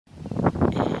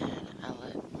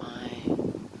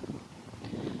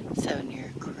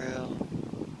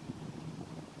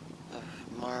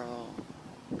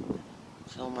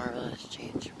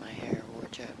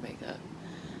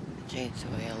change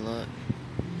the way I look.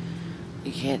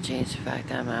 You can't change the fact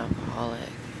that I'm an alcoholic.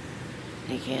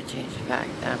 You can't change the fact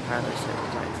that I'm powerless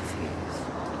over my disease.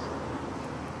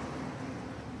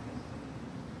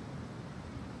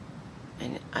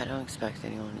 And I don't expect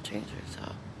anyone to change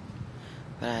themselves.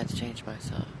 But I had to change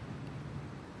myself.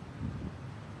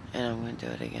 And I'm going to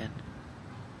do it again.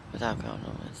 With alcohol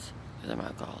illness. Because I'm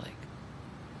alcoholic.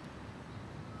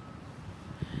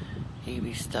 You can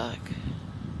be stuck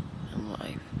in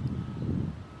life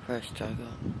for a struggle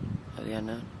of the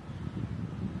unknown.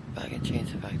 But I can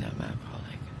change the fact that I'm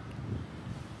alcoholic.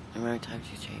 And many times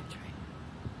you change me.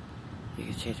 You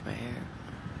can change my hair.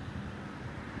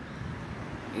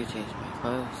 You can change my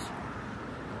clothes.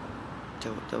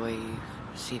 The way you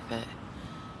see fit.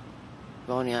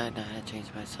 But only I know how to change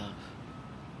myself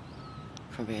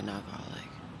from being an alcoholic.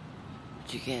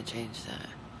 But you can't change that.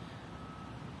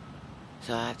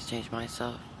 So I have to change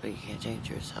myself, but you can't change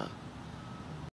yourself.